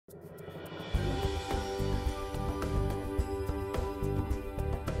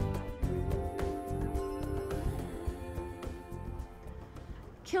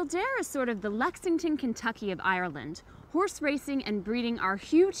Kildare is sort of the Lexington, Kentucky of Ireland. Horse racing and breeding are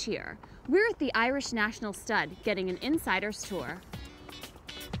huge here. We're at the Irish National Stud, getting an insider's tour.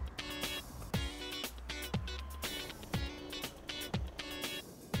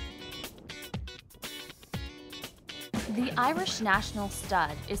 The Irish National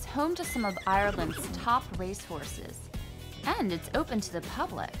Stud is home to some of Ireland's top racehorses, and it's open to the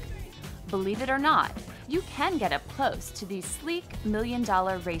public. Believe it or not, you can get up close to these sleek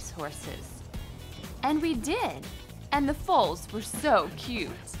million-dollar racehorses. And we did, and the foals were so cute.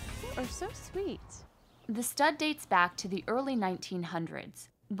 Or so sweet. The stud dates back to the early 1900s,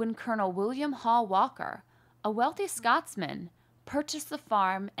 when Colonel William Hall Walker, a wealthy Scotsman, purchased the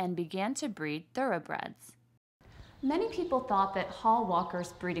farm and began to breed thoroughbreds. Many people thought that Hall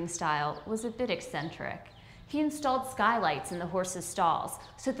Walker's breeding style was a bit eccentric. He installed skylights in the horses' stalls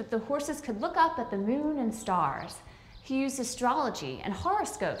so that the horses could look up at the moon and stars. He used astrology and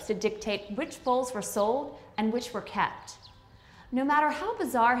horoscopes to dictate which foals were sold and which were kept. No matter how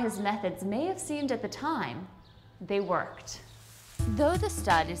bizarre his methods may have seemed at the time, they worked. Though the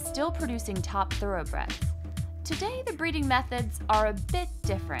stud is still producing top thoroughbreds, today the breeding methods are a bit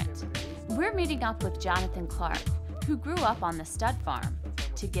different. We're meeting up with Jonathan Clark, who grew up on the stud farm,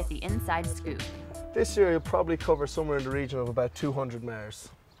 to get the inside scoop. This year he'll probably cover somewhere in the region of about 200 mares.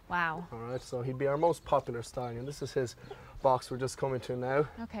 Wow. All right, so he'd be our most popular stallion. This is his box we're just coming to now.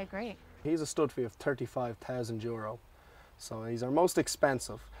 Okay, great. He's a stud fee of €35,000. So he's our most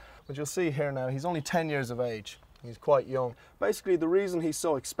expensive. But you'll see here now, he's only 10 years of age. He's quite young. Basically, the reason he's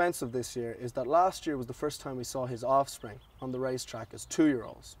so expensive this year is that last year was the first time we saw his offspring on the racetrack as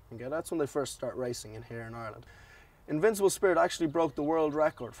 2-year-olds. Okay, that's when they first start racing in here in Ireland. Invincible Spirit actually broke the world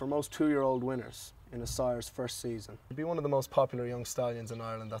record for most 2-year-old winners in a sire's first season. He'd be one of the most popular young stallions in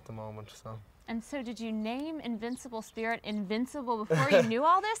Ireland at the moment. So. And so did you name Invincible Spirit Invincible before you knew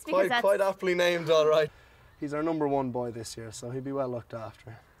all this? Because quite aptly named, all right. He's our #1 boy this year, so he'd be well looked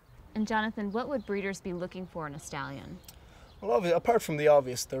after. And Jonathan, what would breeders be looking for in a stallion? Well, apart from the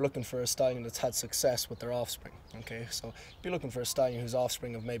obvious, they're looking for a stallion that's had success with their offspring. Okay, so you'd be looking for a stallion whose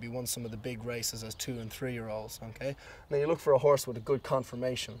offspring have maybe won some of the big races as 2- and 3-year-olds. Okay, now you look for a horse with a good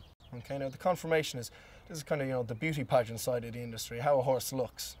conformation. Okay, now the conformation is kind of the beauty pageant side of the industry. How a horse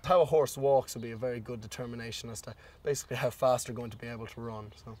looks, how a horse walks will be a very good determination as to basically how fast they're going to be able to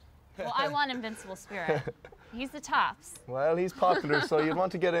run. So. Well, I want Invincible Spirit. He's the tops. Well, he's popular, so you'd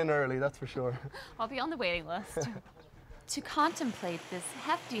want to get in early, that's for sure. I'll be on the waiting list. To contemplate this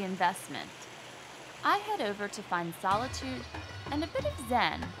hefty investment, I head over to find solitude and a bit of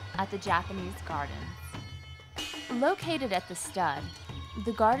zen at the Japanese Gardens. Located at the stud,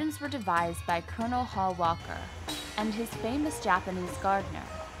 the gardens were devised by Colonel Hall Walker and his famous Japanese gardener,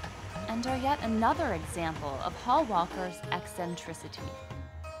 and are yet another example of Hall Walker's eccentricity.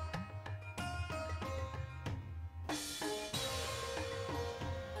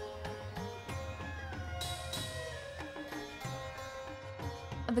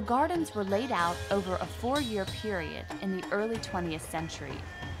 The gardens were laid out over a 4-year period in the early 20th century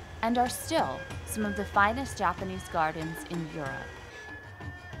and are still some of the finest Japanese gardens in Europe.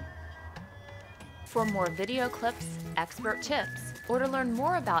 For more video clips, expert tips, or to learn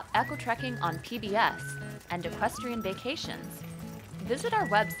more about equitrekking on PBS and equestrian vacations, visit our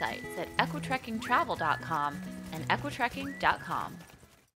websites at equitrekkingtravel.com and equitrekking.com.